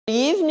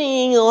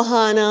Evening,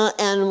 Ohana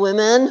and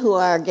women who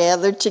are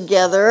gathered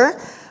together.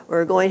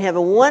 We're going to have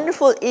a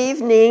wonderful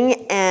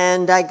evening,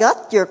 and I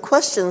got your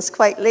questions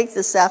quite late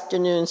this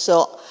afternoon,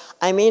 so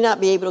I may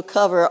not be able to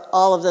cover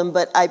all of them,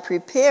 but I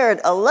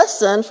prepared a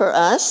lesson for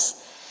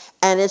us,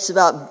 and it's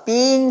about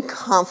being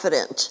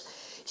confident.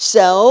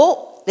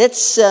 So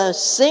let's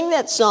sing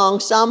that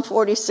song, Psalm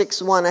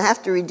 46:1. I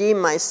have to redeem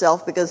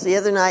myself because the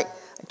other night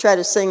I tried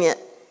to sing it,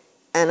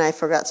 and I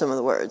forgot some of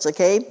the words,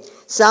 okay?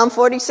 Psalm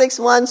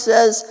 46:1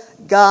 says,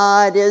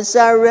 God is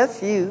our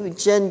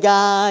refuge and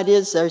God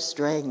is our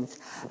strength,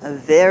 a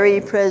very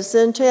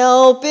present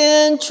help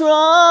in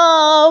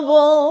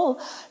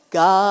trouble.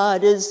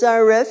 God is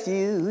our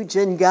refuge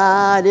and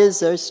God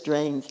is our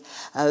strength,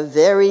 a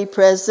very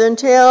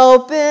present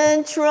help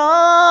in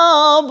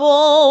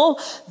trouble.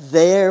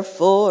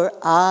 Therefore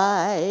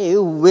I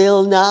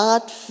will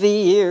not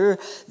fear,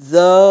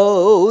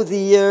 though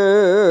the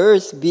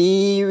earth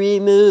be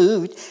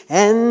removed,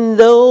 and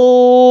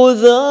though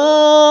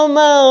the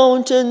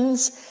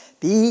mountains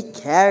be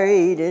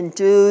carried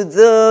into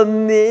the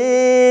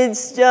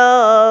midst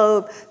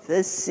of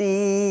the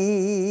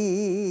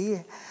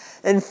sea.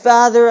 And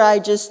Father, I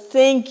just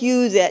thank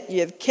you that you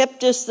have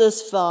kept us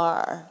this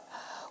far.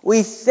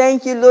 We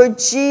thank you, Lord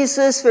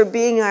Jesus, for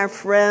being our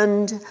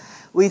friend.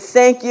 We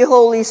thank you,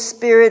 Holy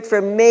Spirit,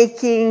 for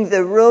making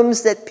the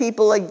rooms that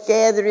people are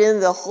gathered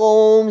in, the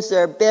homes,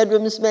 their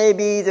bedrooms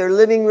maybe, their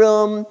living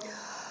room,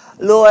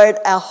 Lord,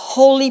 a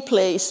holy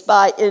place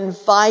by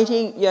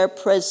inviting your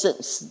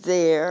presence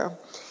there.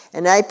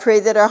 And I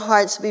pray that our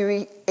hearts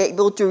be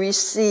able to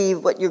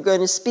receive what you're going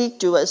to speak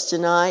to us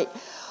tonight.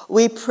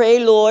 We pray,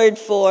 Lord,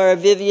 for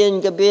Vivian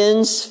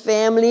Gabin's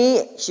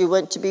family. She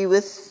went to be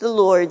with the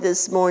Lord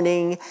this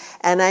morning,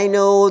 and I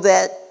know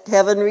that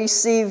heaven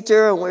received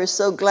her, and we're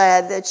so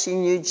glad that she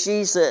knew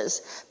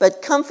Jesus.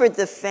 But comfort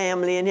the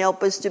family and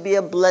help us to be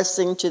a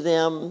blessing to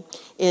them.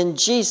 In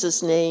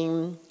Jesus'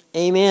 name,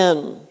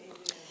 amen.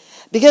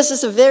 Because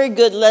it's a very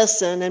good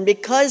lesson, and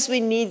because we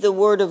need the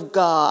Word of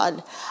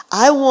God,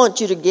 I want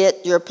you to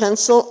get your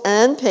pencil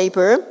and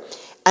paper.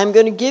 I'm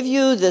going to give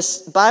you this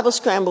Bible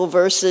Scramble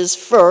verses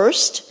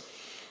first.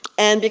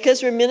 And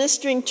because we're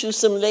ministering to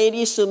some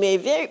ladies who may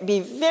be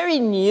very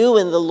new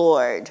in the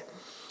Lord,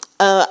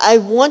 I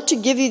want to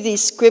give you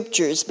these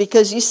scriptures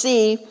because, you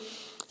see,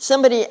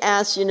 somebody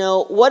asked,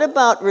 what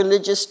about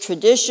religious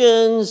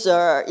traditions?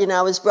 Or,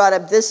 I was brought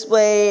up this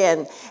way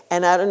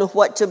and I don't know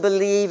what to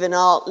believe and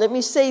all. Let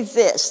me say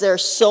this. There are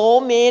so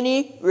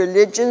many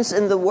religions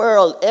in the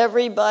world.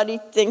 Everybody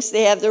thinks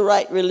they have the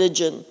right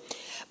religion.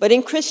 But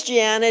in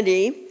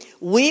Christianity,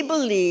 we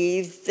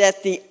believe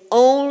that the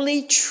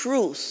only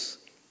truth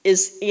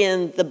is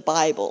in the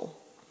Bible.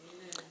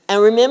 And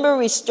remember,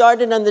 we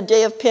started on the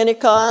day of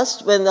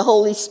Pentecost when the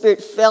Holy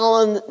Spirit fell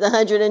on the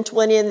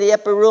 120 in the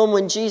upper room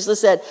when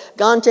Jesus had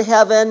gone to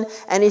heaven.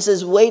 And he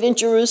says, wait in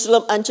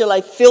Jerusalem until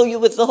I fill you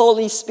with the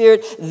Holy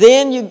Spirit.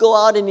 Then you go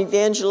out and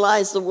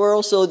evangelize the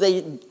world. So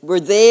they were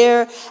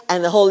there,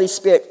 and the Holy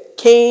Spirit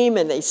came,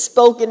 and they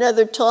spoke in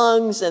other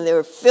tongues, and they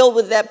were filled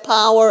with that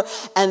power,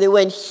 and they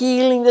went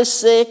healing the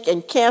sick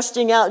and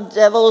casting out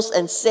devils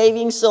and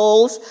saving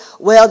souls.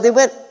 Well, they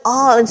went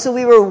on, and so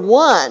we were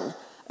one.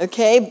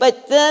 Okay,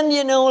 but then,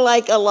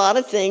 like a lot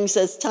of things,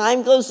 as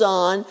time goes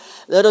on,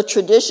 little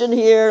tradition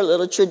here,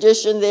 little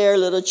tradition there,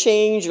 little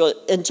change,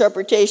 little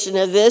interpretation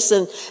of this.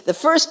 And the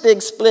first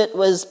big split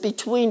was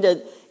between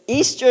the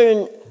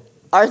Eastern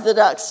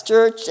Orthodox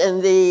Church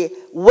and the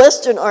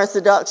Western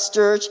Orthodox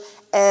Church.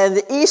 And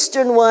the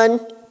Eastern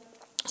one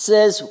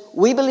says,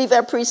 we believe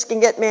our priests can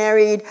get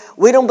married.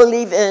 We don't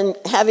believe in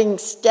having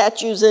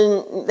statues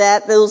in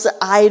that. Those are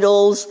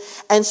idols.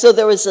 And so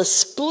there was a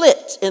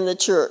split in the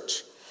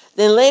church.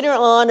 Then later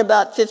on,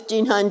 about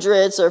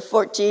 1500s or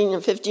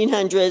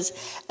 1500s,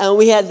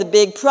 we had the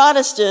big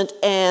Protestant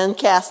and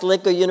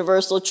Catholic or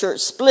Universal Church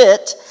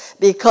split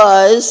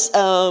because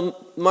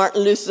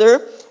Martin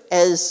Luther,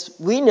 as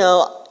we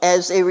know,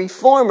 as a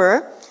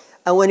reformer,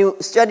 when he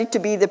studied to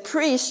be the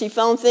priest, he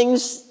found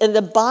things in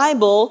the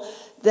Bible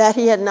that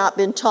he had not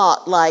been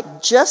taught,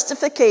 like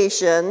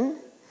justification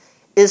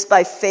is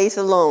by faith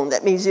alone.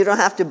 That means you don't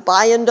have to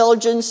buy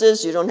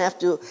indulgences. You don't have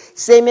to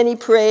say many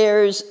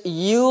prayers.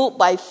 You,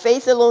 by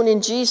faith alone in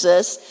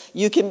Jesus,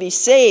 you can be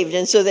saved.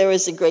 And so there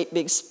was a great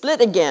big split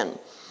again.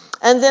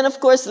 And then, of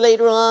course,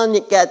 later on,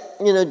 it got,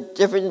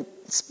 different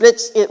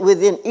splits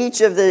within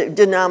each of the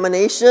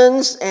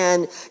denominations.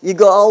 And you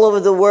go all over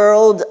the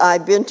world.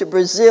 I've been to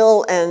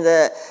Brazil, and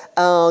the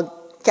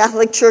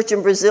Catholic Church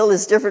in Brazil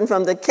is different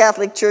from the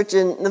Catholic Church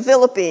in the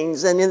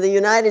Philippines and in the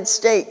United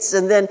States.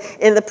 And then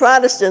in the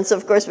Protestants,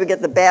 of course, we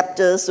get the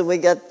Baptists and we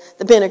get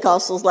the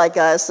Pentecostals like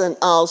us and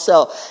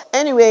also.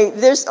 Anyway,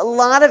 there's a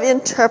lot of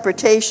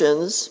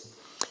interpretations,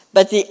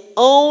 but the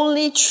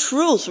only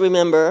truth,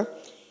 remember,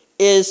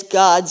 is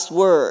God's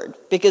Word.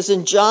 Because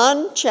in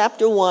John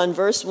chapter 1,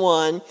 verse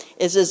 1,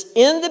 it says,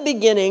 in the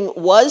beginning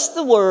was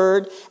the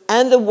Word,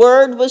 and the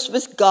Word was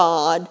with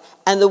God,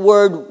 and the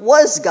Word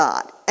was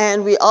God.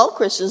 And we all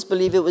Christians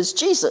believe it was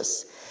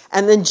Jesus.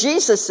 And then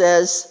Jesus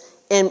says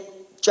in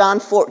John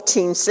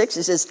 14:6,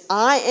 he says,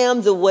 I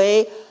am the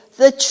way,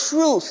 the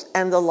truth,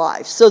 and the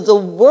life. So the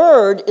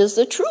word is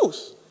the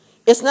truth.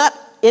 It's not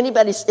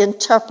anybody's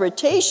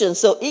interpretation.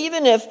 So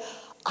even if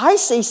I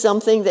say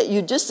something that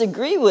you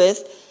disagree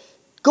with,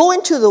 go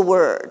into the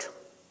word.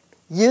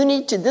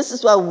 This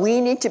is why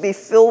we need to be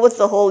filled with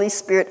the Holy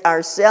Spirit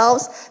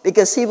ourselves,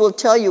 because he will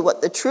tell you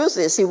what the truth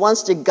is. He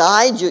wants to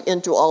guide you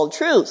into all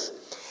truth.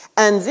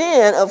 And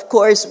then, of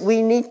course,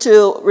 we need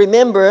to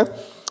remember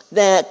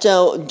that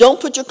don't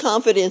put your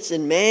confidence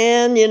in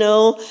man,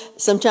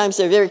 Sometimes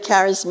they're very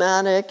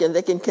charismatic and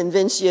they can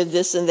convince you of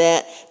this and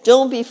that.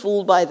 Don't be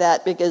fooled by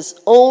that, because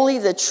only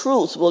the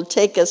truth will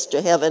take us to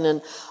heaven.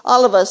 And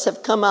all of us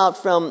have come out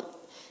from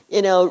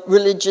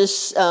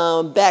religious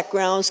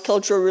backgrounds,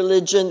 cultural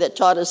religion that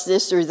taught us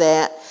this or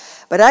that.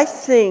 But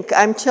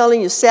I'm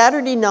telling you,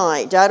 Saturday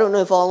night, I don't know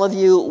if all of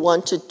you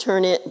want to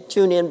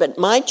tune in, but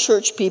my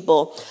church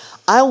people,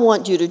 I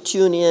want you to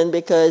tune in,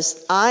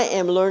 because I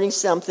am learning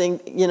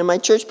something. My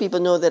church people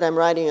know that I'm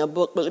writing a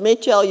book, but let me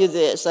tell you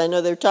this. I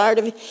know they're tired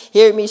of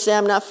hearing me say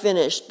I'm not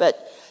finished,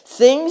 but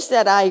things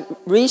that I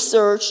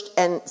researched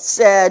and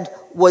said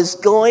was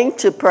going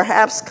to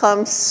perhaps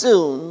come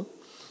soon,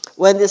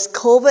 when this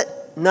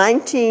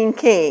COVID-19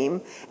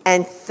 came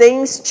and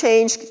things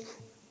changed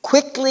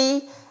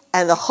quickly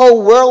and the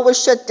whole world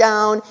was shut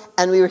down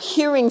and we were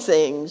hearing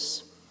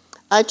things.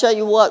 I tell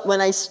you what, when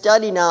I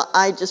study now,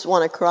 I just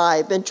want to cry.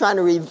 I've been trying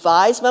to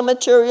revise my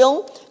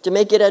material to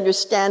make it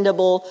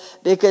understandable,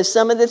 because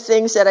some of the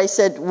things that I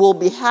said will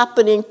be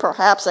happening,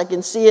 perhaps I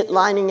can see it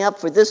lining up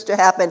for this to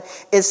happen,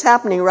 is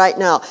happening right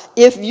now.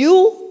 If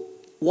you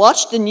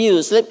watch the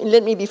news,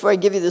 let me, before I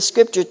give you the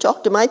scripture,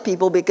 talk to my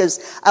people, because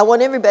I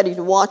want everybody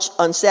to watch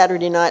on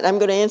Saturday night. I'm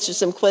going to answer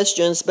some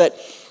questions, but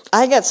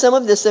I got some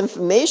of this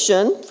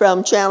information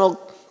from Channel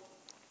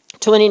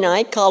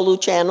 29, Kalu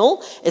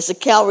channel. It's a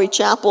Calvary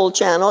Chapel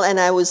channel,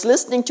 and I was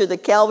listening to the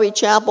Calvary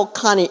Chapel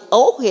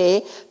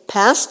Kaneohe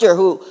pastor,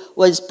 who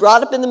was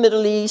brought up in the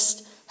Middle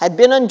East, had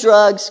been on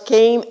drugs,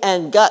 came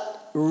and got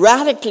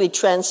radically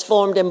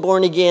transformed and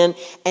born again,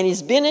 and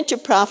he's been into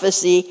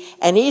prophecy,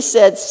 and he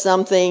said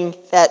something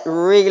that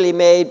really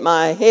made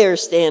my hair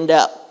stand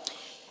up.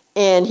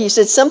 And he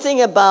said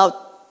something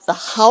about the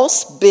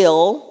House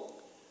Bill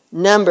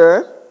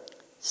number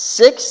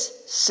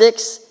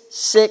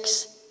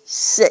 6666.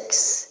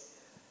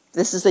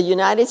 This is the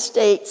United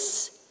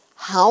States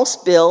House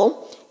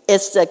Bill.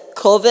 It's the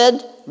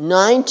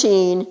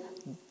COVID-19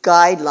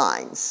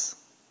 guidelines.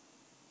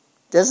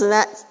 Doesn't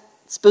that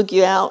spook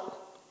you out?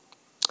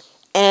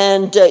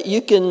 And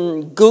you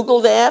can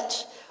Google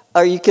that,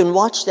 or you can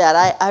watch that.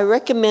 I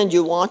recommend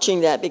you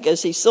watching that,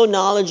 because he's so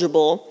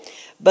knowledgeable.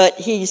 But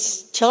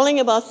he's telling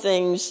about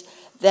things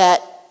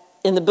that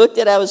in the book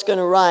that I was going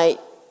to write,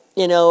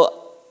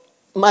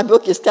 my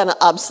book is kind of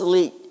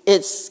obsolete.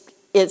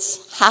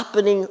 It's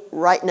happening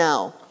right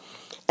now.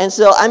 And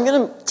so I'm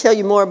going to tell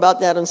you more about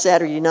that on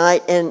Saturday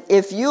night. And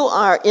if you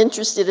are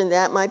interested in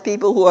that, my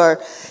people who are,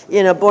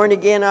 born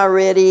again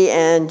already,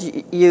 and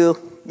you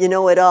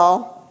know it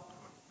all,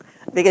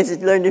 because you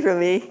learned it from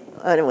me.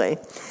 Anyway,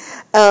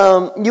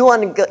 you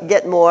want to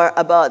get more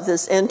about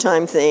this end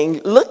time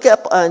thing, look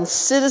up on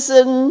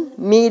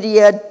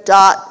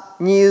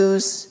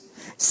citizenmedia.news,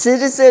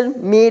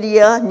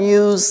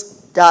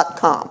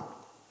 citizenmedianews.com.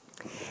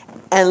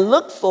 And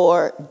look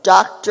for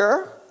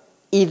Dr.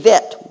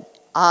 Yvette,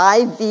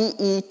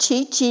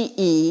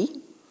 I-V-E-T-T-E,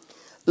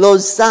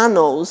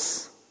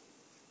 Lozano's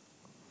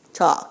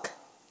talk,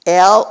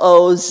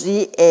 L-O-Z-A-N-O,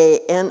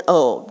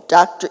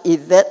 Dr.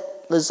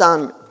 Yvette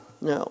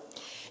Lozano.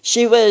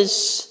 She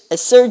was a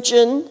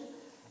surgeon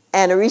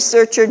and a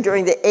researcher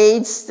during the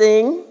AIDS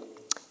thing,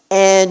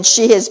 and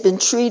she has been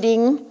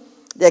treating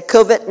the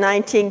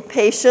COVID-19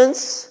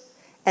 patients,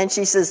 and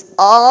she says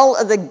all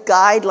of the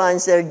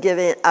guidelines that are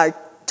given are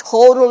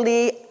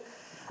totally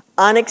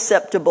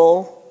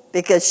unacceptable,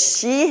 because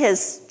she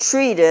has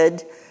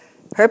treated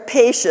her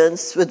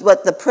patients with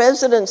what the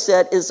president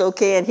said is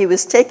okay, and he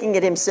was taking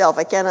it himself.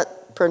 I cannot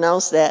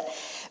pronounce that.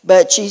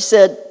 But she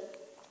said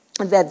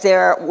that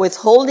they're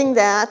withholding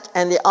that,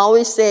 and they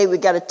always say we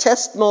got to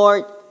test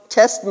more,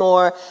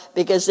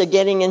 because they're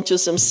getting into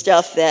some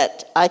stuff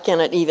that I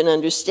cannot even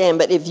understand.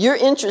 But if you're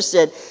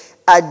interested,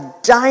 a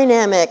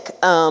dynamic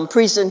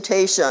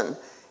presentation,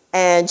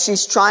 and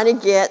she's trying to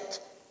get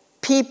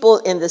people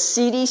in the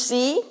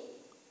CDC.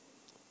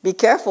 Be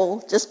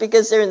careful. Just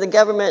because they're in the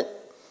government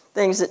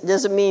things, it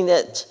doesn't mean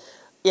that,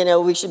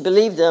 we should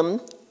believe them.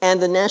 And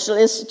the National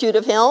Institute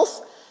of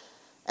Health.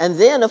 And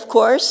then, of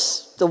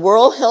course, the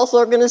World Health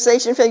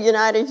Organization for the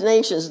United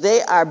Nations.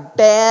 They are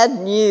bad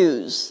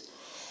news.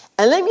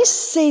 And let me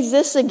say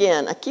this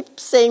again. I keep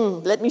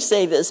saying, let me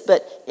say this.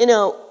 But,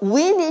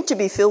 we need to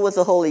be filled with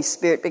the Holy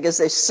Spirit, because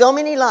there's so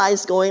many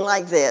lies going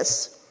like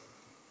this,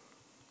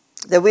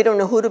 that we don't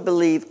know who to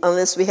believe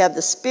unless we have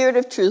the Spirit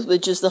of truth,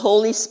 which is the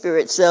Holy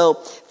Spirit. So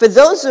for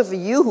those of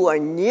you who are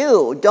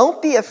new,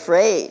 don't be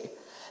afraid,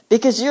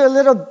 because you're a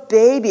little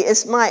baby.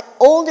 It's my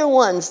older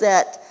ones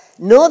that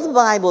know the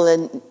Bible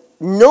and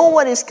know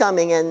what is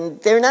coming, and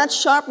they're not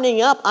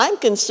sharpening up. I'm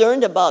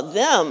concerned about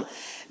them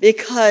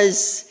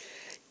because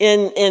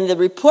in the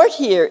report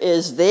here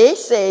is they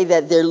say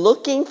that they're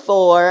looking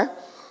for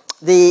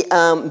the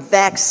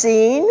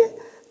vaccine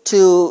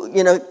to,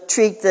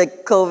 treat the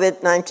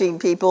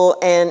COVID-19 people,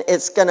 and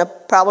it's going to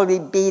probably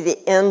be the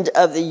end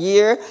of the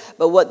year.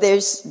 But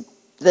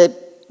the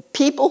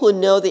people who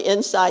know the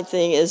inside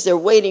thing is they're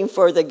waiting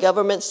for the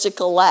governments to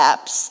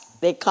collapse,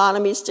 the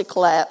economies to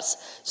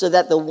collapse, so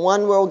that the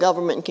one world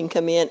government can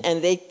come in,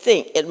 and they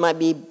think it might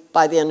be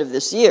by the end of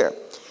this year.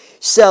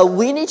 So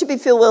we need to be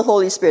filled with the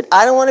Holy Spirit.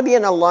 I don't want to be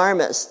an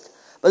alarmist,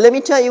 but let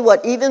me tell you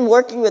what, even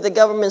working with the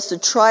governments to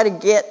try to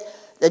get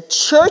the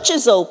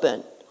churches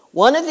open,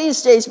 one of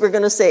these days we're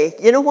going to say,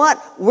 you know what,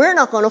 we're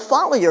not going to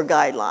follow your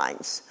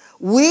guidelines.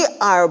 We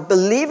are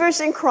believers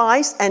in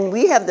Christ, and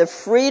we have the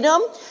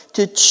freedom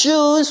to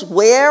choose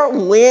where,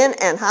 when,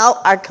 and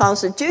how. Our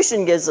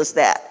Constitution gives us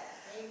that.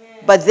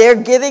 Amen. But they're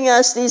giving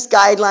us these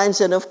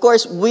guidelines, and of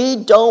course we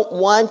don't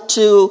want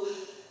to,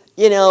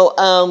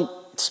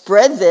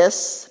 spread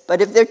this. But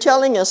if they're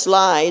telling us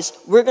lies,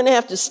 we're going to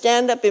have to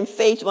stand up in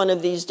faith one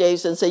of these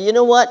days and say, you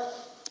know what,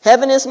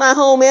 heaven is my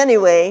home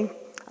anyway.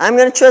 I'm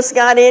going to trust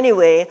God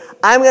anyway.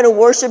 I'm going to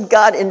worship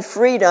God in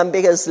freedom,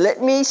 because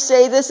let me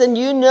say this, and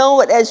you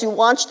know it as you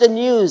watch the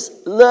news,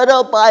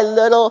 little by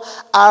little,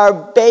 our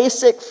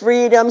basic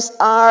freedoms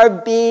are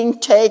being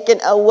taken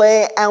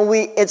away, and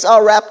it's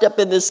all wrapped up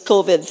in this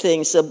COVID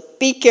thing. So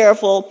be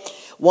careful.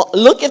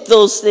 Look at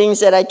those things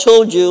that I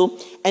told you,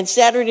 and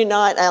Saturday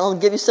night I'll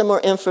give you some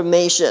more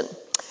information.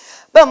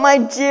 But my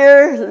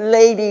dear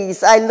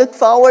ladies, I look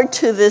forward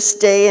to this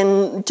day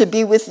and to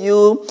be with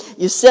you.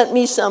 You sent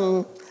me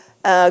some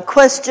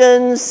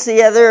questions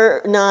the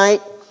other night.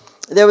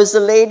 There was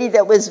a lady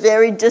that was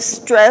very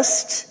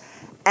distressed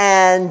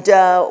and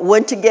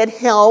went to get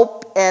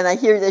help, and I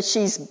hear that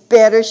she's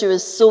better. She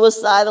was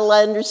suicidal,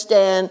 I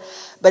understand,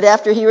 but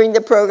after hearing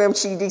the program,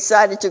 she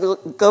decided to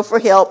go for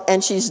help,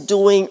 and she's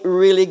doing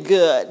really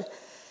good.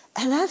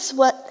 And that's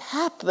what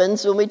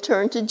happens when we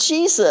turn to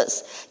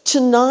Jesus.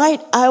 Tonight,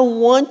 I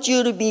want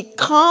you to be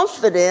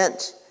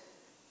confident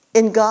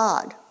in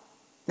God,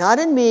 not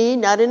in me,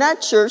 not in our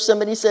church.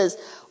 Somebody says,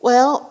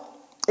 well,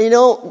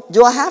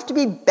 do I have to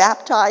be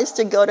baptized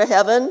to go to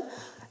heaven?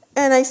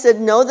 And I said,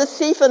 no, the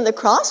thief on the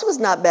cross was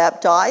not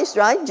baptized,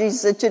 right?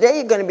 Jesus said, today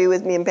you're going to be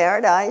with me in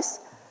paradise.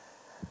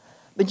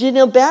 But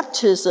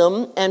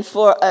baptism, and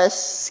for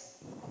us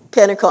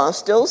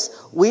Pentecostals,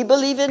 we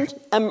believe in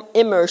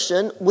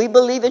immersion. We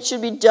believe it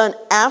should be done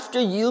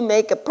after you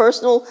make a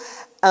personal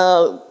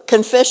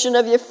confession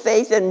of your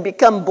faith and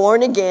become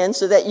born again,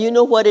 so that you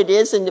know what it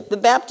is. And the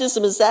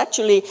baptism is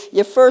actually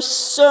your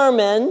first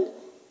sermon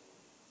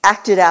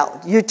acted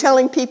out. You're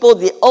telling people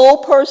the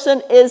old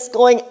person is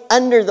going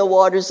under the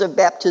waters of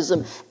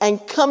baptism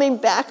and coming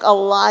back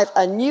alive,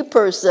 a new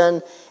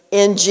person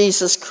in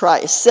Jesus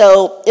Christ.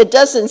 So it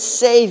doesn't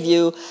save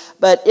you,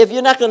 but if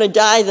you're not going to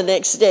die the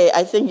next day,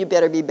 I think you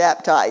better be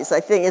baptized.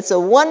 I think it's a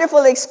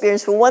wonderful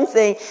experience. For one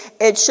thing,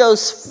 it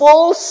shows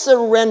full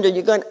surrender.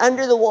 You're going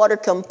under the water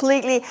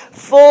completely,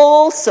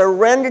 full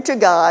surrender to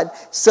God,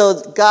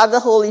 so God the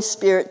Holy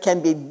Spirit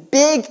can be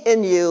big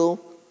in you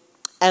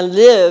and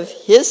live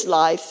his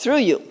life through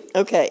you.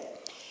 Okay,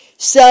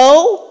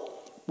 so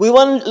we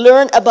want to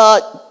learn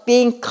about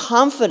being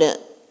confident.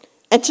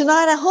 And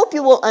tonight, I hope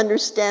you will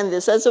understand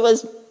this. As I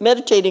was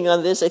meditating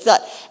on this, I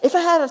thought, if I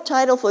had a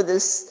title for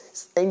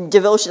this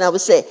devotion, I would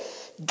say,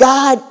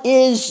 God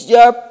is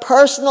your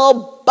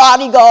personal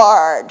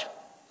bodyguard.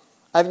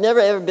 I've never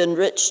ever been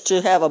rich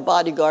to have a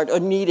bodyguard or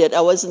need it. I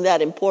wasn't that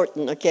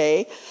important,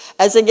 okay?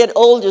 As I get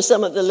older,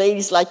 some of the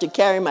ladies like to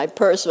carry my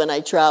purse when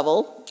I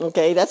travel.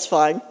 Okay, that's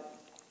fine.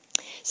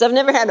 So I've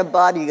never had a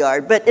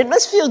bodyguard, but it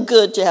must feel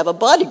good to have a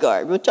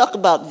bodyguard. We'll talk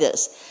about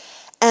this.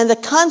 And the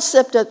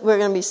concept that we're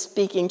going to be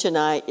speaking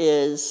tonight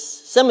is,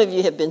 some of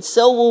you have been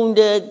so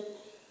wounded,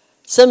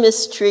 so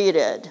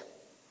mistreated,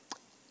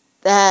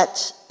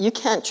 that you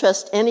can't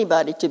trust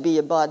anybody to be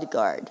your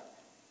bodyguard.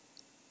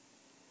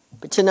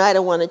 But tonight I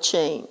want to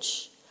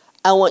change.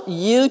 I want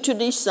you to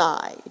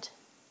decide,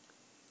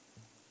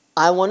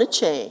 I want to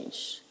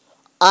change.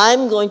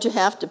 I'm going to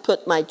have to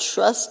put my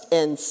trust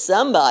in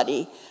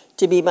somebody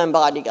to be my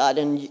bodyguard.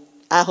 And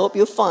I hope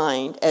you'll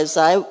find, as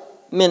I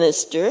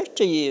minister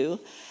to you,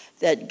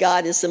 that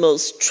God is the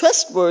most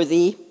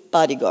trustworthy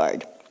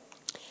bodyguard.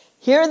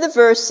 Here are the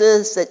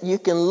verses that you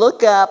can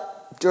look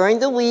up during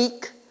the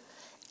week.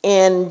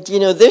 And,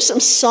 there's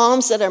some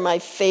Psalms that are my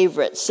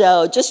favorite.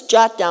 So just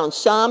jot down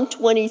Psalm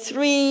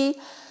 23,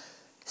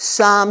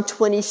 Psalm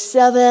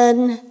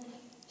 27,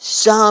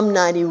 Psalm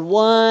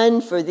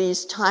 91, for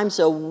these times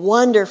are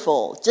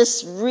wonderful.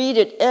 Just read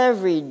it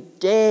every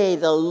day.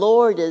 The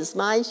Lord is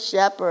my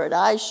shepherd,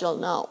 I shall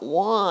not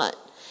want.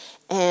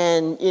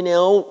 And,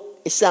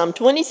 Psalm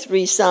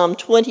 23, Psalm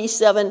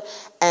 27,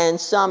 and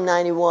Psalm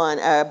 91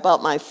 are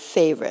about my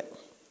favorite.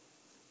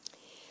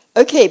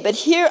 Okay, but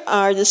here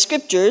are the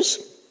scriptures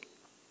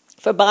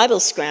for Bible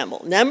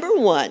Scramble. Number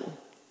 1,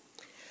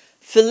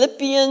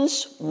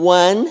 Philippians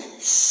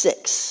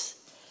 1:6.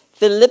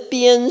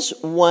 Philippians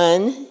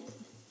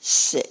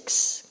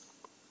 1:6.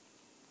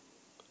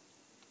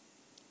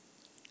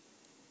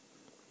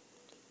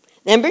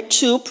 Number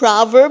 2,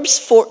 Proverbs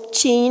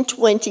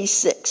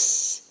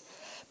 14:26.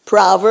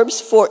 Proverbs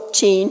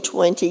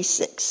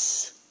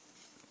 14:26.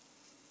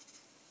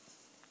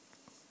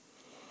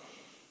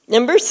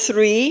 Number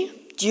 3,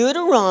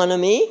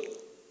 Deuteronomy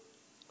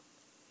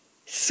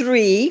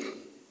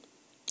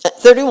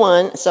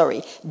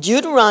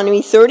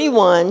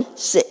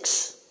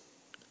 31:6.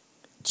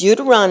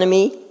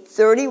 Deuteronomy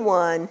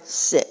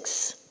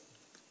 31:6.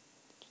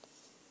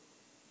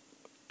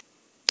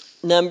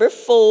 Number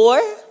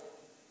 4,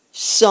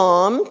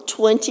 Psalm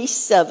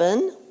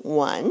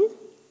 27:1.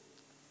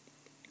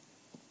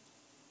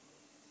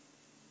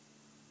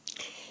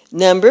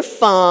 Number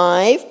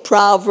 5,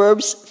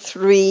 Proverbs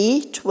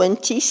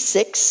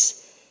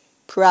 3:26.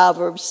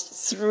 Proverbs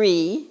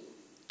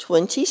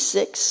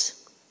 3:26.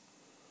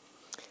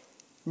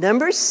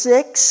 Number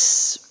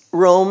 6,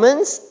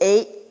 Romans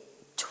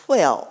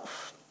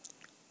 8:12.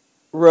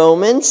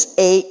 Romans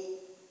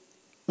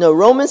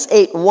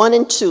 8:1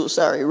 and 2.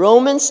 Sorry,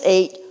 Romans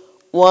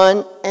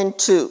 8:1 and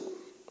 2.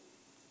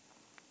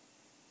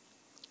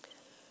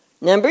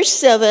 Number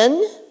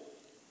 7,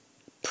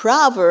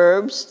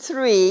 Proverbs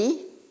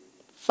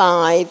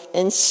 3:5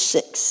 and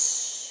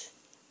 6.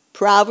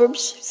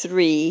 Proverbs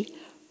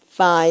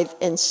 3:5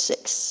 and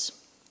 6.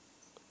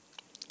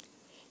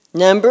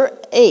 Number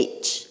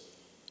 8,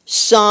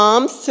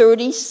 Psalm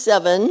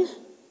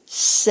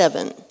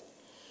 37:7.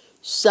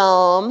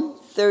 Psalm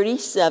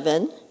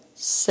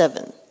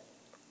 37:7.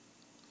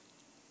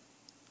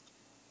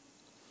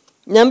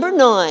 Number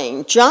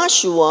 9,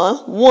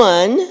 Joshua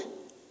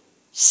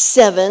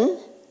 1:7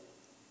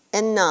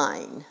 and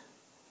 9.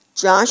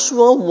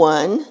 Joshua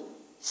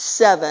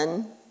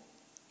 1:7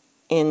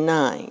 and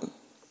 9.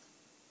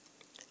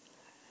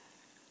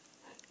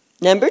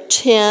 Number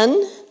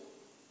 10,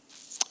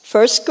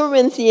 1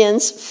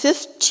 Corinthians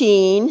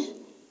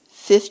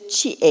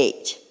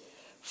 15:58.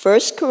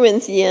 1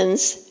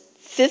 Corinthians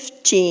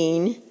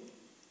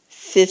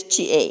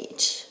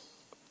 15:58.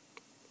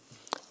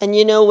 And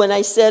you know, when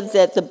I said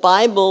that the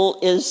Bible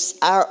is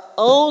our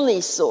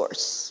only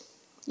source,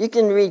 you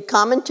can read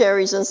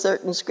commentaries on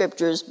certain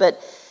scriptures,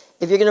 but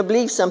if you're going to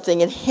believe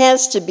something, it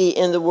has to be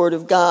in the Word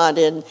of God.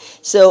 And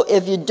so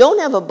if you don't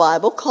have a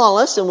Bible, call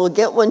us and we'll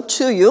get one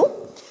to you.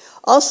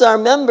 Also, our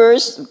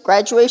members,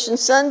 Graduation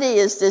Sunday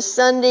is this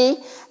Sunday,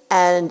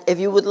 and if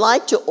you would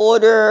like to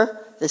order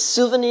the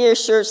souvenir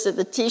shirts that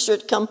the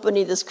t-shirt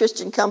company, this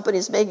Christian company,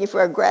 is making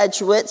for our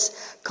graduates,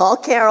 call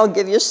Carol,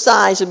 give your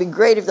size. It would be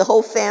great if the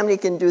whole family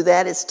can do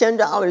that. It's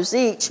 $10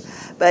 each,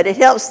 but it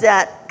helps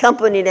that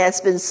company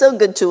that's been so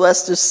good to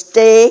us to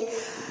stay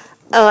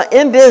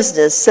in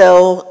business.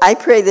 So I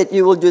pray that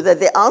you will do that.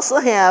 They also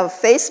have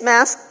face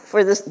masks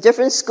for the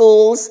different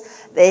schools.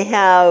 They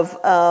have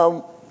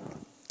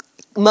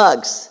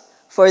mugs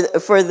for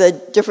the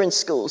different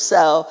schools.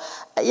 So,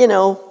 you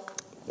know,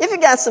 if you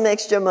got some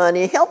extra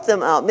money, help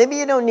them out. Maybe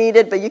you don't need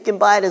it, but you can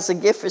buy it as a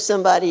gift for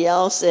somebody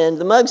else. And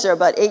the mugs are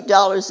about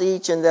 $8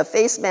 each, and the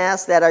face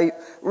masks that are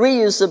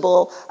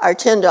reusable are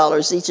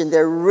 $10 each, and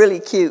they're really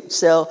cute.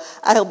 So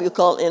I hope you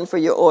call in for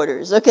your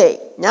orders. Okay,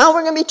 now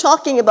we're going to be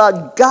talking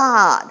about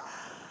God,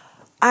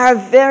 our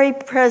very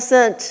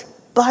present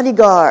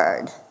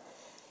bodyguard,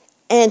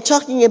 and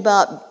talking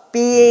about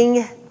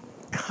being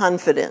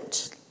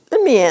confident.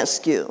 Let me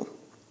ask you,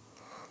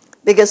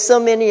 because so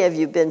many of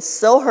you have been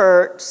so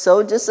hurt,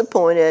 so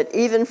disappointed,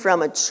 even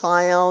from a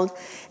child.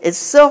 It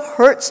so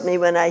hurts me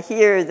when I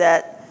hear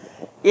that,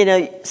 you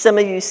know, some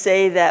of you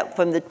say that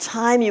from the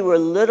time you were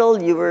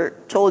little, you were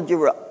told you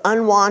were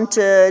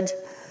unwanted,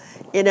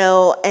 you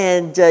know,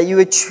 and you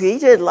were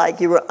treated like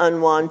you were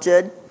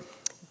unwanted.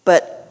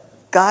 But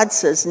God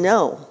says,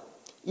 no,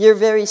 you're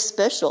very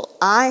special.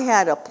 I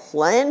had a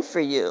plan for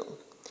you.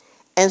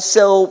 And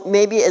so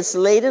maybe it's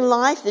late in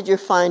life that you're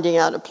finding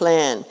out a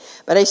plan.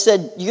 But I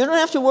said, you don't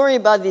have to worry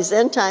about these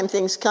end time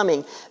things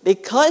coming.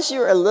 Because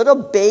you're a little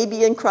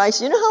baby in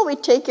Christ, you know how we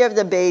take care of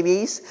the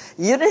babies?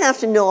 You don't have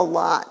to know a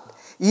lot.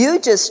 You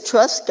just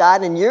trust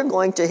God and you're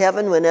going to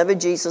heaven whenever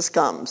Jesus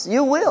comes.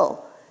 You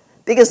will.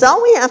 Because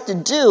all we have to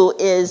do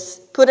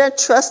is put our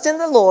trust in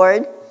the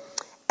Lord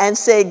and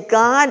say,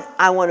 God,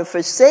 I want to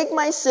forsake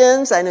my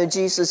sins. I know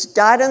Jesus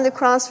died on the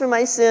cross for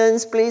my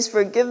sins. Please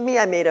forgive me.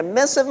 I made a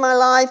mess of my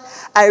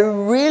life. I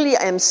really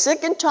am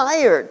sick and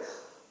tired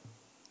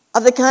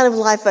of the kind of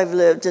life I've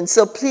lived. And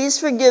so please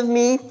forgive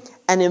me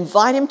and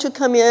invite him to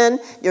come in.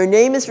 Your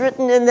name is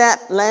written in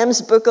that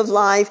Lamb's Book of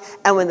Life.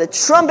 And when the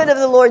trumpet of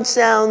the Lord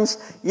sounds,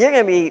 you're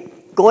going to be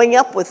going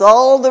up with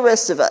all the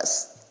rest of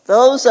us.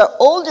 Those are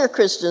older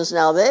Christians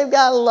now. They've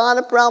got a lot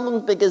of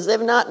problems because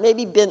they've not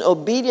maybe been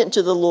obedient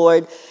to the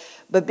Lord.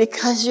 But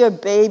because you're a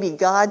baby,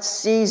 God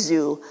sees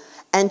you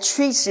and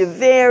treats you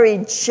very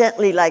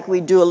gently like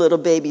we do a little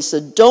baby. So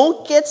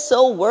don't get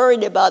so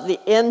worried about the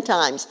end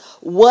times.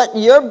 What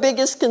your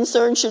biggest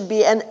concern should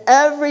be, and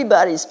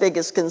everybody's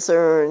biggest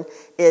concern,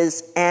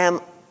 is,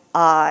 am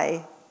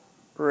I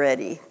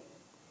ready?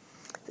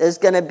 There's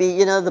going to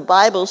be, the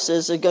Bible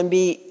says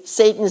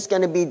Satan is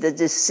going to be the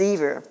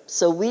deceiver.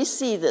 So we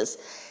see this.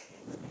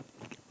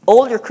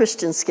 Older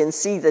Christians can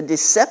see the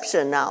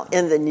deception now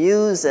in the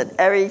news and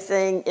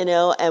everything,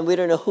 and we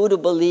don't know who to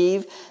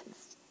believe.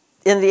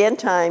 In the end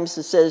times,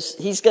 it says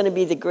he's going to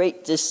be the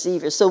great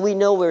deceiver. So we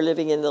know we're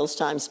living in those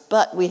times,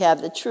 but we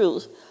have the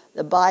truth,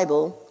 the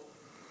Bible,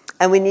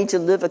 and we need to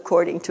live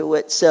according to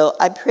it. So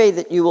I pray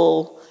that you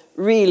will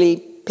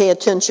really pay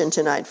attention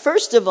tonight.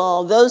 First of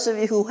all, those of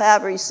you who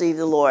have received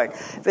the Lord,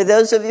 for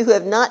those of you who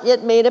have not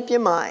yet made up your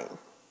mind,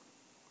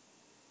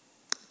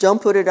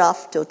 don't put it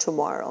off till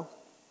tomorrow.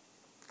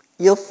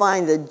 You'll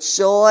find the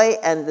joy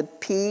and the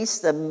peace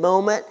the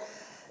moment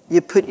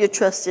you put your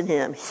trust in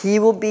him. He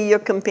will be your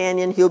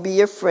companion. He'll be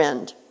your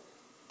friend.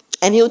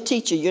 And he'll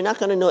teach you. You're not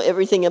going to know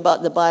everything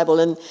about the Bible.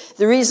 And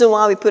the reason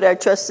why we put our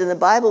trust in the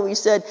Bible, we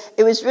said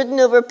it was written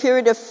over a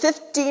period of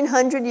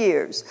 1,500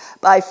 years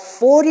by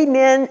 40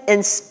 men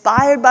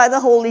inspired by the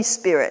Holy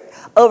Spirit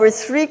over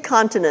 3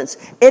 continents.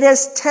 It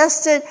has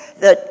tested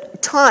the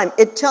time.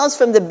 It tells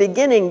from the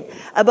beginning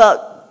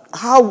about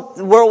how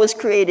the world was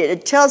created.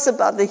 It tells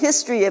about the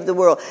history of the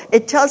world.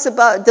 It tells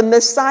about the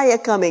Messiah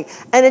coming.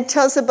 And it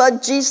tells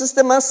about Jesus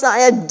the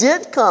Messiah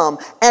did come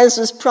as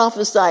was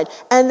prophesied.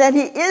 And that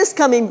he is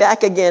coming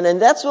back again.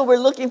 And that's what we're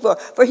looking for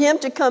him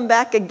to come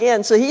back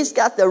again. So he's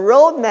got the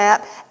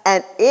roadmap,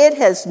 and it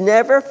has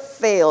never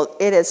failed.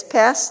 It has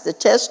passed the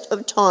test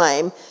of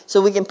time,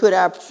 so we can put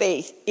our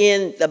faith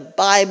in the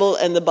Bible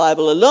and the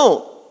Bible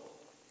alone.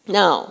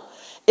 Now,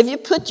 if you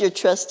put your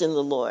trust in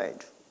the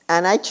Lord,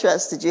 and I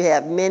trust that you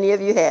have, many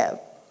of you have,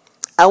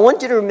 I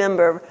want you to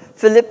remember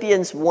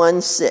Philippians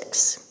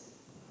 1:6,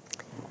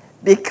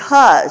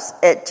 because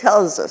it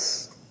tells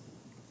us,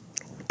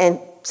 and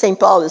St.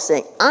 Paul is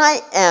saying, I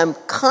am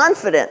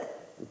confident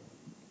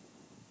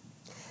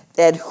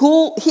that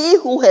he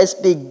who has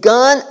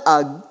begun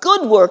a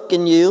good work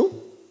in you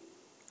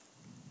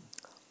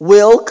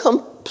will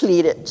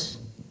complete it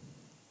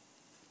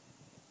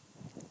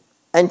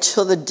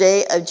until the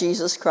day of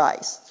Jesus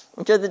Christ,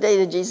 until the day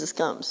that Jesus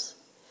comes.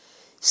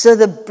 So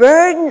the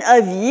burden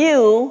of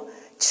you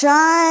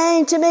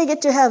trying to make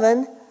it to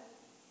heaven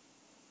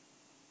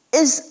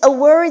is a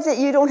worry that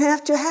you don't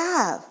have to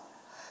have.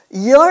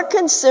 Your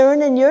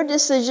concern and your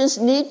decisions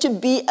need to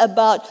be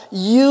about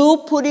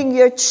you putting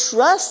your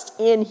trust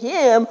in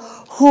him,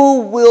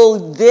 who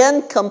will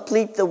then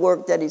complete the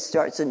work that he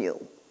starts in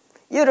you.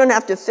 You don't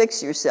have to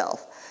fix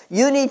yourself.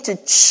 You need to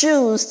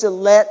choose to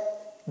let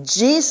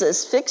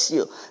Jesus fix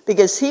you,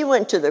 because he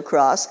went to the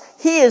cross.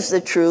 He is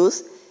the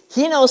truth.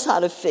 He knows how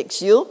to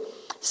fix you.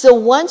 So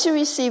once you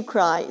receive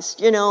Christ,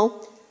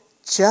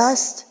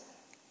 just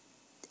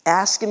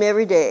ask him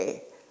every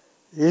day,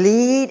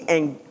 lead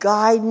and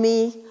guide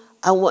me.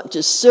 I want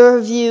to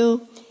serve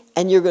you.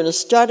 And you're going to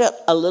start out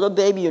a little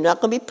baby. You're not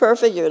going to be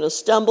perfect. You're going to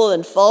stumble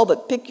and fall,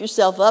 but pick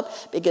yourself up,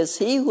 because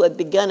he who had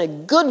begun a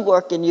good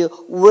work in you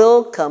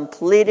will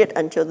complete it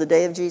until the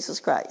day of Jesus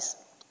Christ.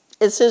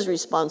 It's his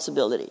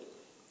responsibility,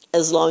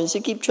 as long as you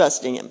keep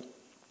trusting him.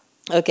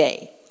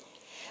 Okay.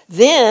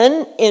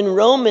 Then in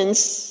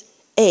Romans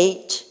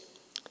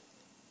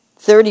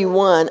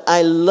 8:31,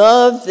 I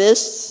love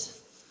this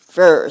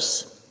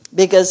verse,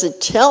 because it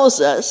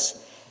tells us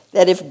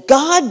that if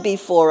God be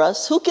for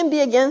us, who can be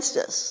against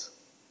us?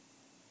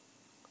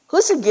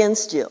 Who's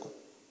against you?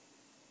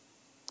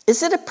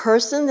 Is it a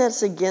person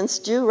that's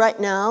against you right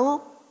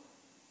now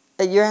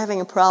that you're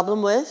having a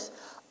problem with?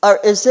 Or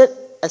is it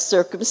a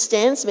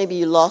circumstance? Maybe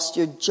you lost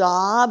your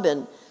job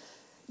and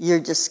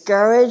you're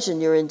discouraged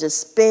and you're in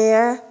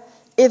despair.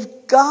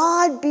 If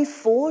God be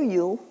for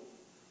you,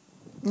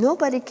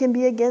 nobody can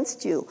be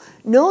against you.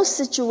 No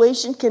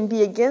situation can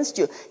be against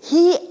you.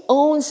 He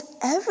owns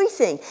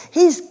everything.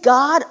 He's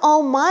God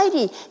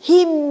Almighty.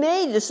 He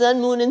made the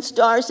sun, moon, and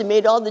stars. He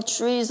made all the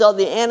trees, all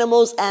the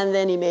animals, and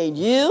then he made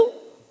you.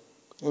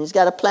 And he's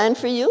got a plan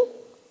for you.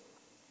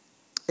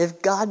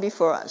 If God be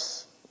for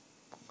us,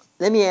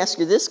 let me ask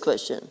you this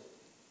question,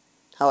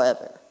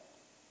 however.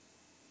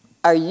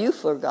 Are you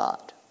for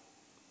God?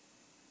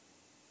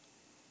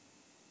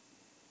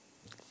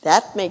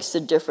 That makes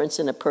the difference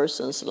in a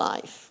person's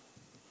life.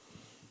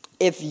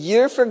 If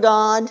you're for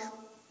God,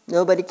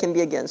 nobody can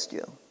be against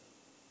you.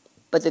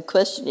 But the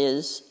question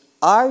is,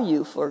 are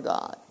you for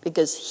God?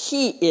 Because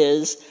he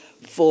is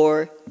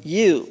for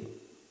you.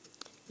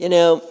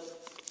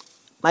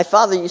 My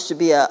father used to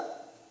be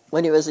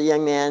when he was a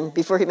young man,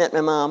 before he met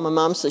my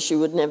mom said she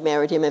wouldn't have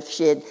married him if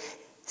she had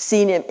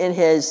seen him in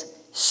his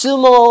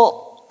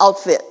sumo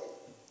outfit.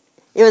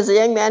 He was a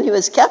young man. He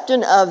was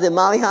captain of the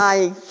Maui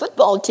High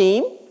football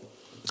team.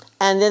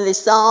 And then they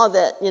saw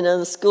that,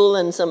 the school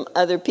and some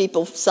other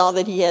people saw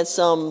that he had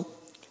some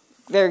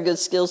very good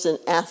skills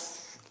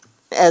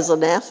as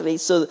an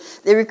athlete. So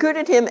they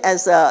recruited him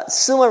as a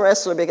sumo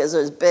wrestler because he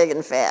was big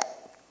and fat.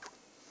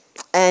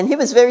 And he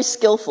was very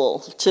skillful,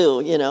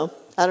 too,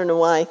 I don't know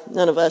why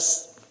none of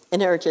us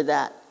inherited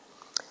that.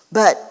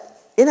 But,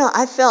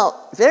 I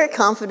felt very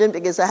confident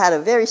because I had a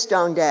very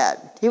strong dad.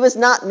 He was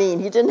not mean.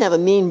 He didn't have a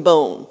mean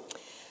bone.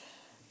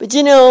 But,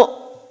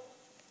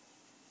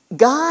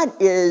 God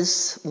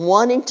is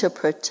wanting to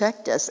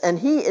protect us, and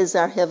he is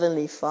our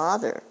Heavenly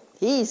Father.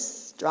 He's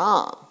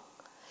strong.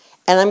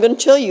 And I'm going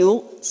to tell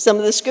you some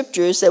of the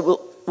scriptures that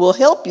will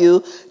help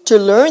you to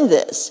learn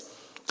this.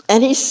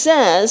 And he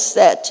says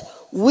that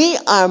we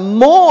are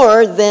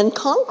more than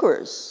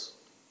conquerors.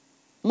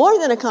 More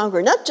than a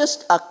conqueror. Not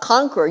just a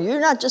conqueror. You're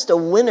not just a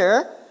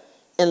winner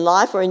in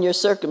life or in your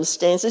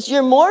circumstances.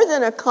 You're more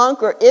than a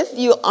conqueror if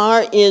you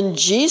are in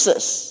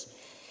Jesus.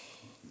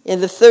 In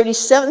the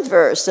 37th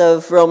verse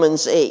of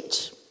Romans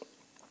 8,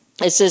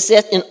 it says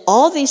that in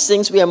all these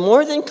things we are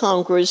more than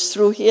conquerors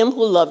through him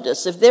who loved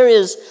us. If there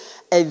is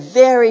a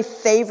very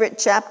favorite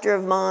chapter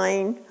of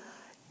mine,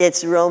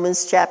 it's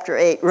Romans chapter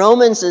 8.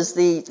 Romans is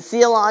the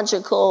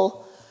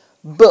theological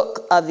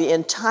book of the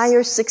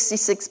entire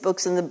 66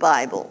 books in the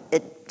Bible.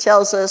 It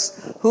tells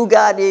us who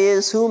God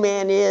is, who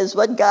man is,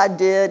 what God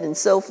did, and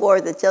so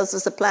forth. It tells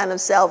us the plan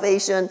of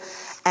salvation,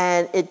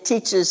 and it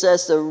teaches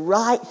us the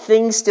right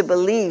things to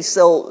believe.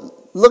 So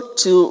look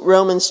to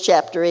Romans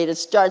chapter 8. It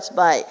starts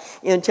by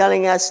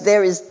telling us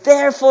there is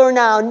therefore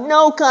now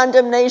no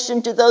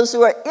condemnation to those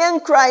who are in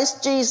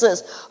Christ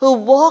Jesus, who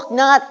walk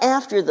not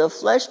after the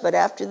flesh but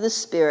after the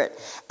Spirit.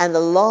 And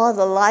the law of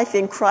the life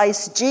in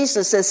Christ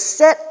Jesus is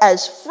set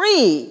as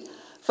free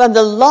from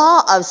the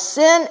law of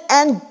sin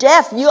and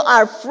death. You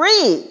are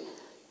free.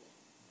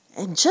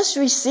 And just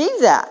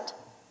receive that.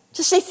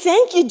 Just say,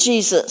 thank you,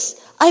 Jesus.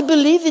 I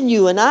believe in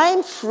you and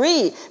I'm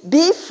free.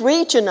 Be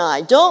free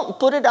tonight. Don't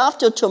put it off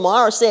till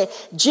tomorrow. Say,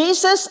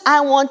 Jesus,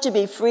 I want to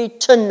be free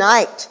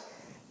tonight,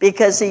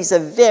 because he's a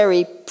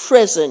very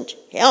present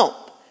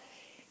help.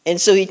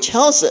 And so he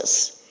tells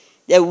us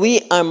that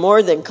we are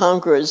more than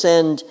conquerors.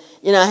 And,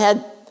 I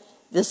had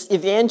this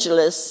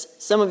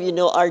evangelist, some of you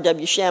know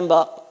R.W.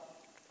 Shambach,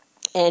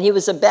 and he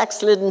was a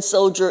backslidden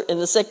soldier in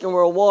the Second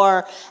World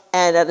War.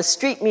 And at a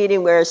street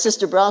meeting where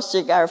Sister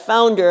Brostig, our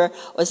founder,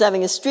 was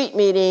having a street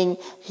meeting,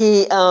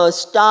 he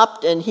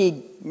stopped and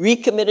he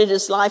recommitted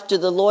his life to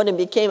the Lord and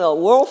became a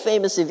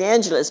world-famous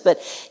evangelist.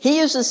 But he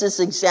uses this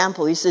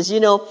example. He says,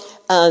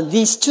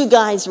 these two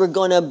guys were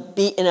going to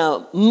be in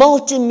a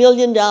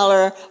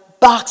multi-million-dollar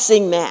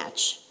boxing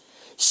match.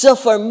 So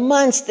for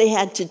months they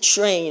had to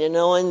train,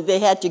 and they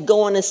had to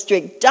go on a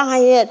strict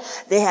diet.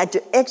 They had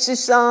to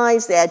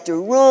exercise. They had to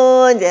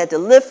run. They had to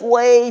lift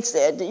weights.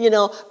 They had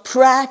to,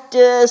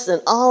 practice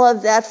and all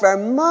of that for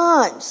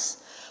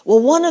months. Well,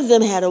 one of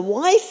them had a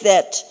wife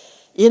that,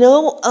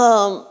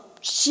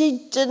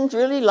 she didn't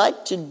really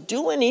like to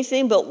do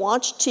anything but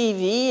watch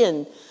TV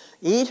and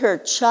eat her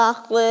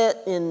chocolate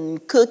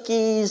and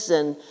cookies,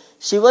 and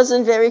she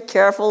wasn't very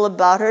careful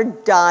about her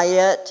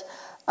diet.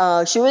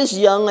 She was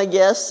young, I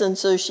guess, and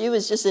so she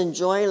was just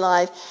enjoying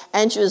life.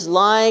 And she was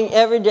lying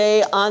every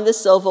day on the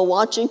sofa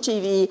watching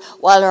TV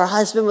while her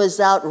husband was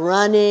out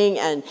running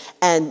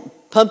and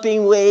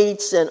pumping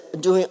weights and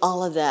doing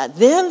all of that.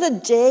 Then the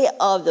day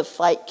of the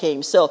fight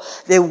came. So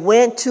they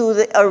went to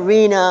the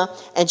arena,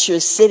 and she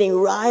was sitting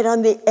right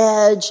on the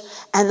edge,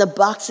 and the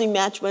boxing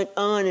match went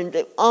on and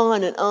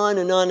on and on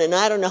and on, and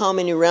I don't know how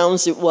many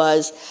rounds it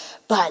was.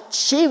 But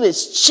she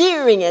was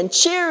cheering and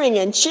cheering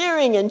and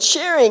cheering and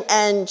cheering,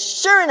 and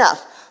sure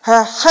enough,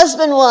 her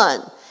husband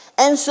won.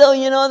 And so,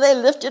 they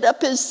lifted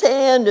up his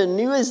hand, and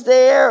he was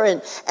there,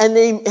 and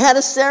they had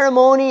a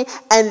ceremony,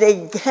 and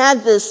they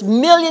had this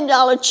 $1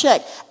 million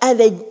check, and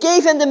they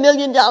gave him the $1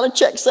 million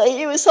check. So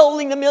he was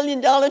holding the $1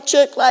 million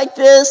check like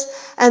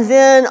this, and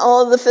then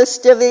all the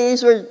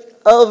festivities were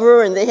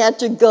over, and they had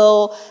to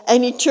go,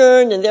 and he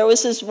turned, and there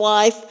was his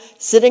wife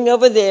sitting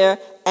over there,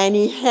 and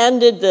he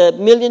handed the $1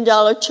 million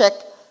check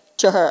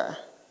to her.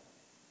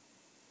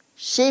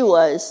 She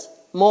was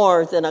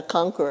more than a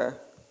conqueror.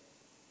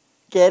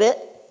 Get it?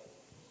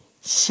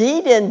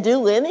 She didn't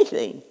do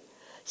anything.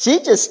 She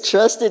just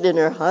trusted in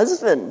her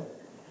husband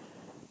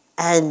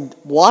and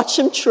watched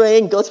him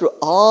train, go through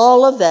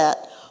all of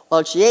that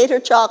while she ate her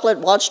chocolate,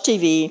 watched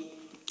TV,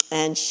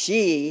 and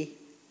she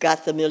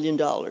got the $1 million.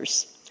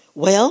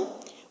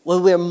 Well,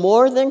 when we're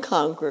more than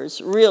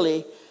conquerors,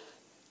 really,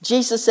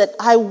 Jesus said,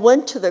 I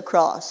went to the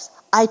cross.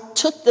 I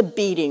took the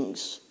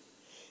beatings.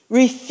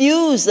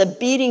 Refuse the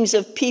beatings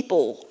of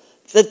people,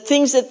 the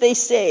things that they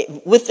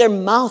say. With their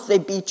mouth they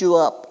beat you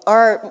up,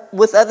 or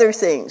with other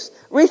things.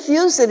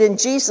 Refuse it in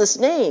Jesus'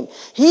 name.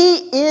 He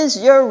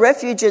is your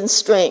refuge and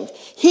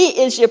strength.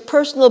 He is your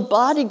personal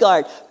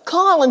bodyguard.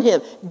 Call on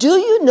him. Do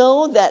you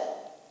know that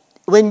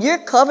when you're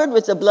covered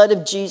with the blood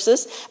of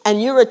Jesus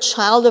and you're a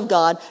child of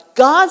God,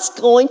 God's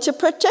going to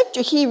protect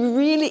you. He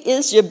really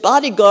is your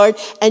bodyguard,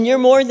 and you're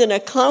more than a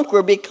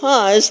conqueror,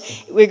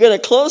 because we're going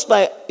to close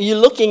by you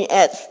looking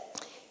at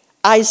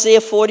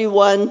Isaiah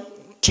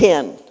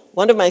 41:10,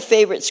 one of my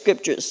favorite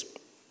scriptures.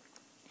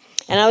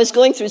 And I was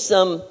going through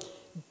some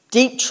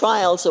deep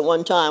trials at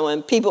one time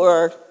when people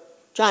were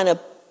trying to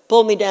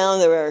pull me down.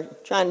 They were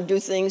trying to do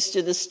things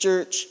to this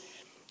church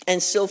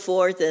and so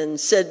forth, and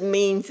said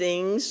mean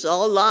things,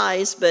 all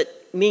lies, but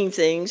mean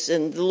things.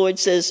 And the Lord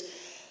says,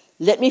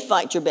 let me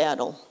fight your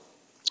battle.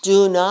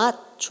 Do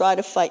not try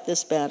to fight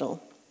this battle.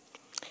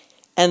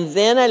 And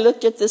then I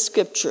looked at the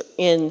scripture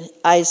in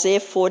Isaiah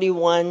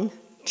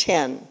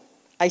 41:10.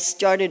 I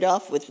started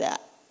off with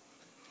that.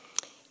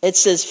 It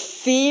says,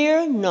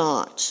 fear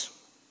not,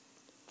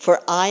 for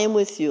I am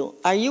with you.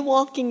 Are you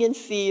walking in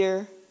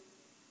fear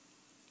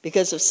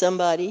because of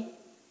somebody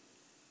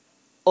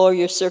or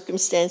your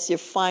circumstance, your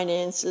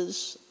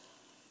finances?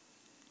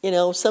 You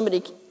know,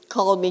 somebody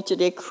called me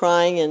today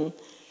crying, and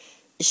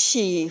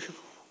she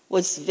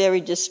was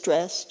very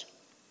distressed.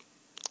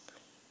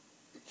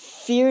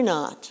 Fear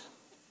not.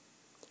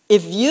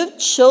 If you've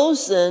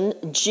chosen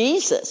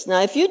Jesus,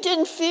 now if you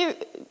didn't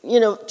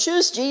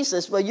choose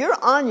Jesus, well,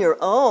 you're on your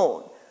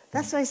own.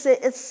 That's why I say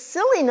it's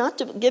silly not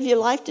to give your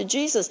life to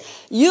Jesus.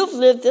 You've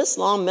lived this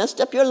long,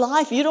 messed up your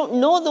life. You don't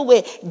know the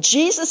way.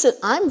 Jesus said,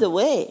 I'm the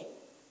way.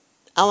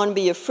 I want to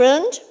be your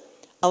friend.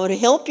 I want to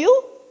help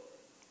you.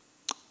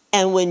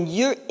 And when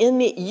you're in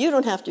me, you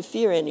don't have to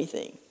fear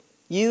anything.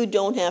 You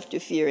don't have to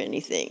fear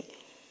anything.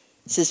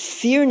 It says,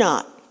 fear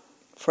not,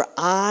 for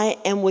I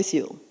am with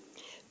you.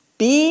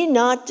 Be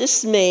not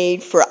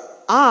dismayed, for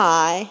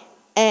I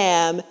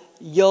am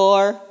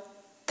your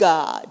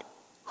God.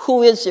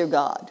 Who is your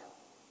God?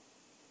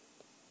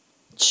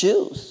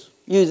 Choose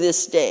you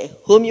this day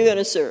whom you're going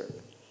to serve.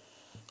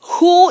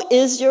 Who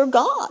is your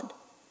God?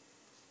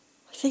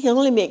 I think it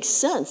only makes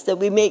sense that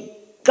we make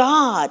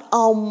God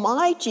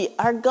Almighty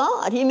our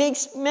God. He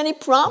makes many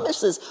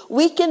promises.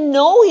 We can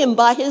know him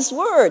by his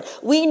word.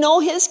 We know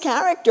his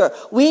character.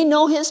 We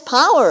know his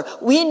power.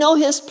 We know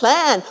his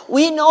plan.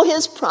 We know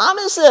his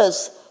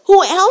promises.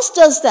 Who else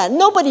does that?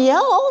 Nobody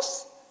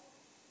else.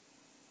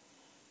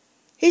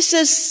 He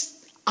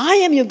says, I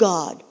am your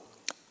God.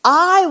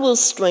 I will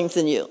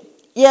strengthen you.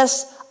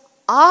 Yes,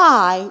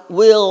 I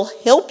will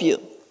help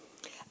you.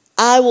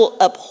 I will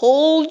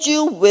uphold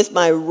you with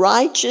my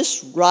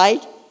righteous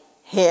right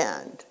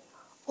hand.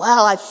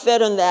 Wow, I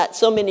fed on that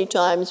so many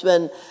times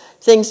when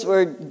things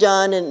were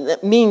done and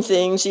mean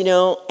things, and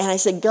I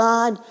said,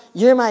 God,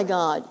 you're my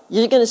God.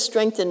 You're going to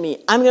strengthen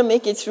me. I'm going to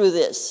make it through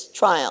this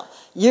trial.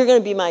 You're going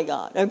to be my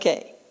God.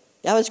 Okay,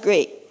 that was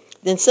great.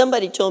 Then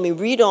somebody told me,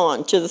 read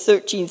on to the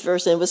 13th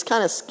verse, and it was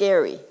kind of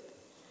scary.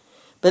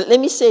 But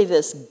let me say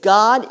this,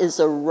 God is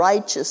a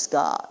righteous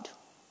God.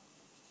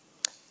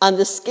 On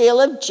the scale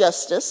of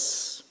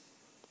justice,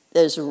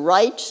 there's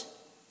right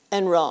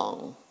and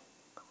wrong.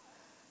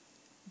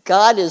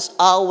 God is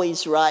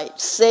always right.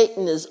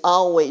 Satan is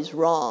always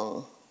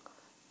wrong.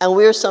 And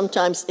we're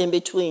sometimes in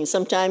between.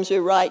 Sometimes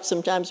we're right,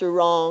 sometimes we're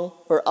wrong.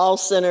 We're all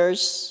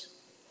sinners.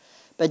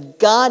 But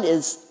God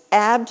is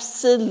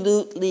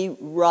absolutely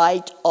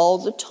right all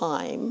the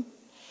time.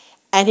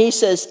 And he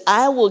says,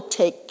 I will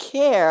take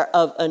care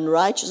of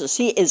unrighteousness.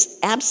 He is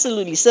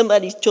absolutely,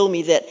 somebody told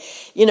me that,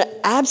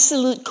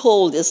 absolute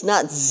cold is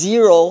not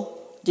 0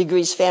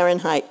 degrees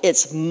Fahrenheit.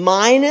 It's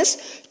minus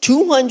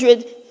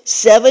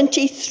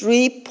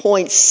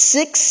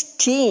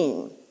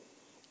 273.16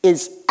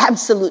 is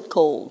absolute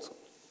cold.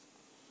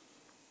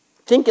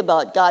 Think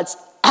about God's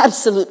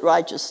absolute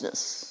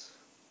righteousness.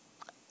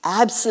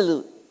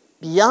 Absolute,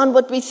 beyond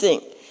what we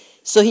think.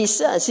 So he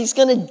says he's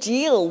going to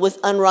deal with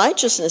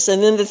unrighteousness.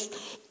 And then the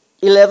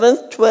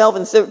 11th, 12,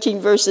 and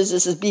 13 verses, it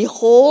says,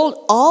 behold,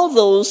 all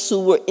those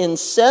who were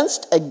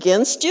incensed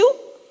against you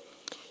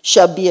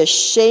shall be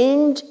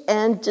ashamed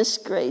and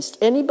disgraced.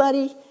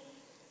 Anybody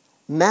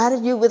mad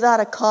at you without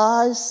a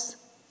cause,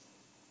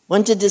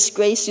 want to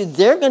disgrace you,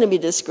 they're going to be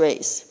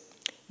disgraced.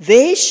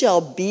 They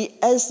shall be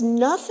as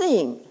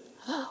nothing.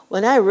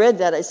 When I read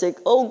that, I said,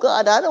 oh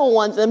God, I don't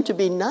want them to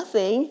be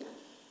nothing.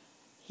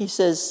 He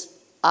says,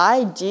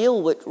 I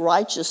deal with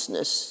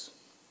righteousness.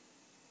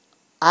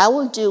 I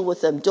will deal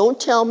with them.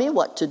 Don't tell me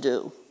what to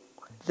do.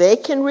 They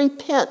can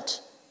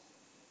repent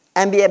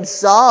and be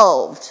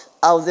absolved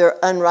of their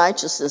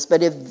unrighteousness.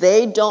 But if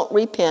they don't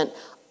repent,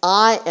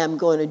 I am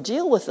going to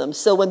deal with them.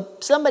 So when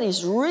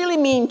somebody's really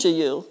mean to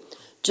you,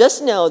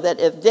 just know that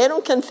if they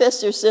don't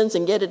confess their sins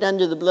and get it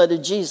under the blood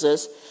of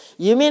Jesus,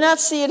 you may not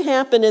see it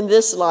happen in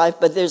this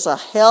life, but there's a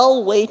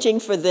hell waiting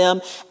for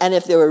them. And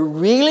if they were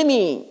really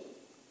mean,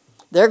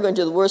 they're going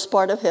to the worst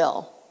part of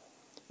hell.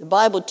 The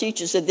Bible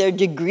teaches that there are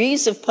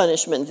degrees of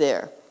punishment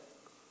there.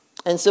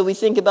 And so we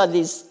think about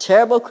these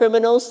terrible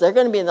criminals. They're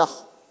going to be in the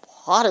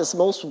hottest,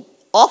 most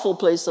awful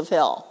place of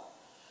hell.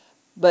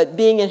 But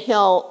being in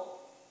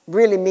hell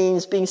really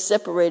means being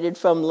separated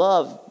from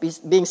love,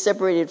 being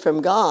separated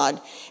from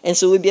God. And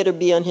so we better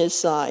be on his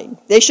side.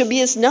 They shall be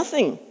as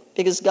nothing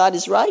because God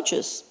is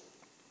righteous.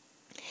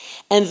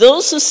 And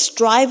those who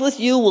strive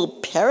with you will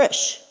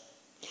perish.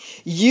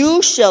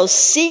 You shall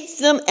seek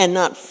them and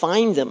not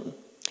find them.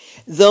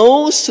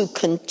 Those who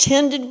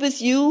contended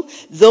with you,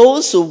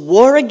 those who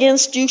war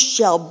against you,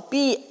 shall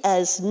be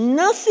as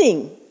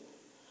nothing.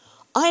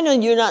 I know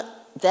you're not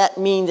that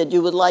mean that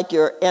you would like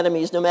your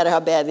enemies, no matter how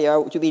bad they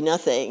are, to be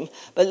nothing.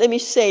 But let me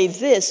say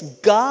this,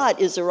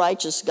 God is a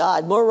righteous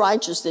God, more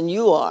righteous than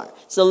you are.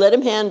 So let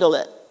him handle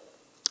it.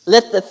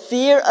 Let the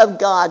fear of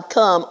God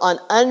come on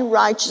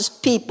unrighteous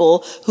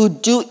people who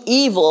do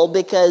evil,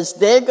 because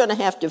they're going to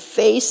have to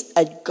face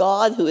a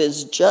God who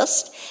is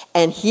just,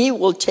 and he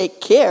will take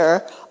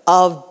care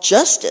of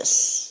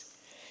justice.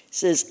 It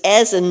says,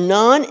 as a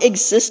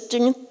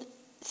non-existent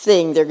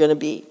thing they're going to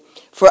be.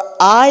 For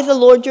I, the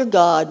Lord your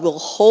God, will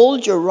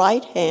hold your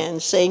right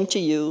hand, saying to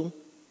you,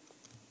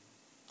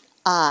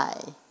 I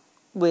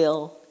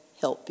will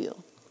help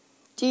you.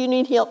 Do you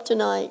need help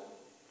tonight?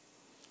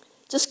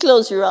 Just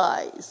close your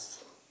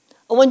eyes.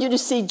 I want you to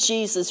see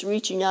Jesus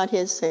reaching out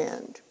his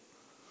hand.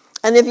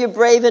 And if you're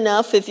brave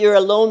enough, if you're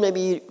alone,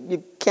 maybe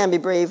you can be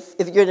brave.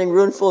 If you're in a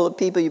room full of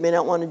people, you may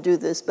not want to do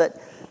this, but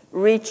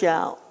reach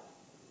out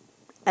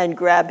and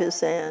grab his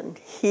hand.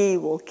 He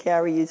will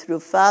carry you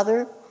through.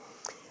 Father,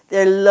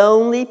 they're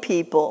lonely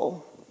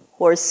people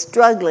who are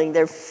struggling.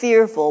 They're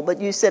fearful, but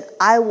you said,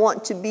 I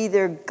want to be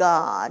their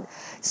God.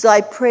 So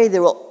I pray they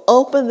will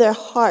open their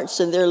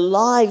hearts and their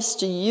lives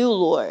to you,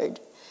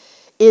 Lord.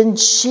 In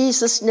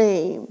Jesus'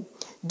 name,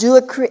 do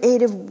a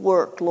creative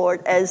work,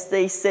 Lord, as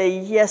they say,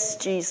 yes,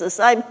 Jesus,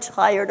 I'm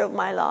tired of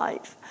my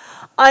life.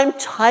 I'm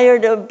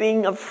tired of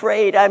being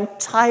afraid. I'm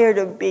tired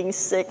of being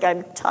sick.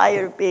 I'm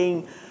tired of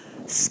being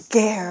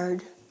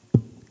scared.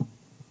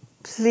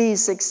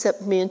 Please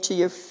accept me into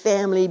your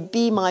family.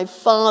 Be my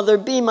father.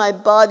 Be my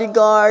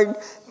bodyguard.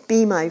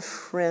 Be my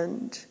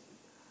friend.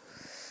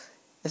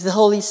 If the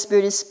Holy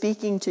Spirit is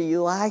speaking to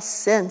you, I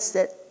sense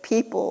that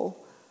people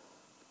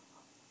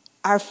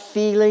are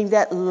feeling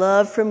that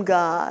love from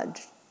God.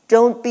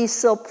 Don't be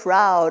so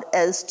proud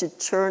as to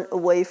turn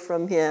away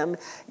from him.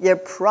 Your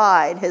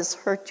pride has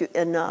hurt you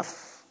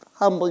enough.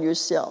 Humble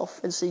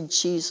yourself and say,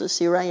 Jesus,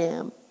 here I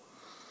am.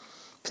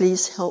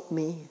 Please help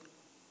me.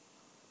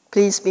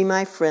 Please be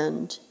my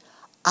friend.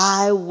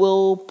 I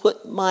will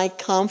put my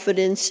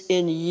confidence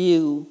in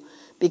you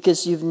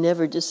because you've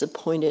never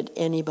disappointed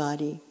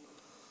anybody.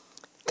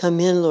 Come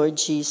in, Lord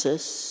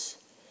Jesus.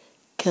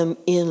 Come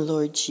in,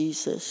 Lord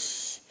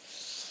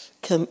Jesus.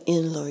 Come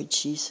in, Lord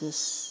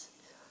Jesus.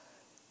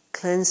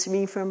 Cleanse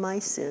me from my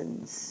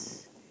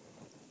sins.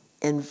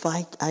 I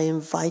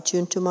invite you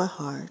into my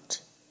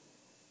heart.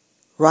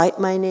 Write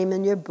my name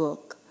in your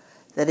book,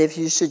 that if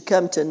you should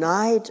come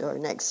tonight or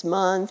next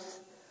month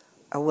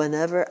or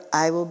whenever,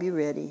 I will be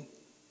ready.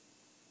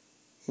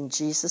 In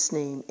Jesus'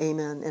 name,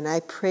 amen. And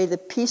I pray the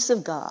peace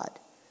of God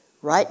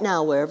right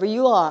now, wherever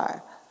you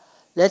are,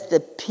 let the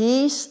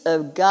peace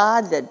of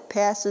God that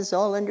passes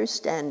all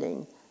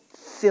understanding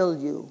fill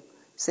you.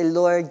 Say,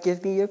 Lord,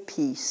 give me your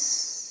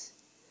peace.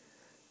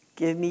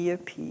 Give me your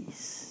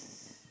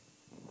peace.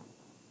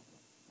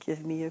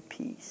 Give me your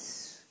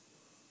peace.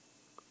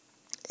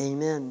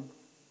 Amen.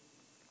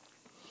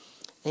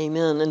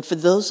 Amen. And for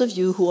those of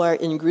you who are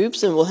in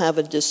groups and will have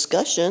a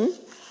discussion,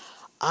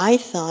 I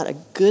thought a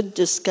good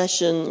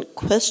discussion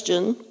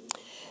question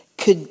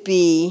could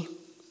be,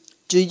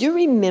 do you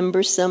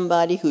remember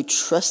somebody who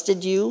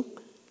trusted you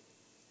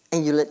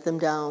and you let them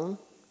down?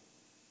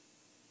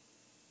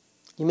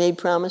 You made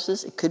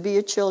promises. It could be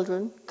your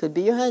children, could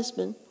be your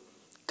husband,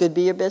 could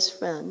be your best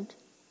friend.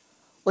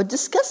 Well,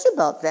 discuss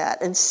about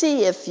that and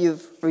see if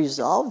you've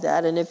resolved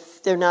that. And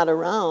if they're not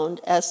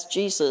around, ask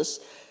Jesus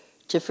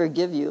to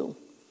forgive you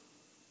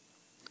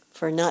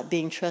for not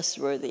being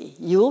trustworthy.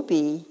 You will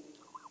be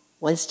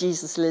once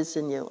Jesus lives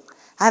in you.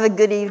 Have a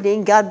good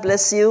evening. God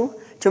bless you.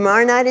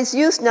 Tomorrow night is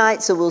youth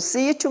night, so we'll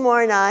see you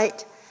tomorrow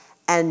night.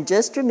 And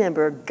just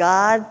remember,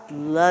 God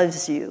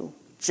loves you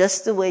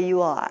just the way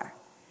you are.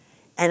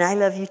 And I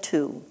love you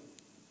too.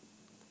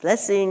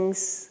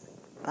 Blessings.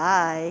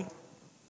 Bye.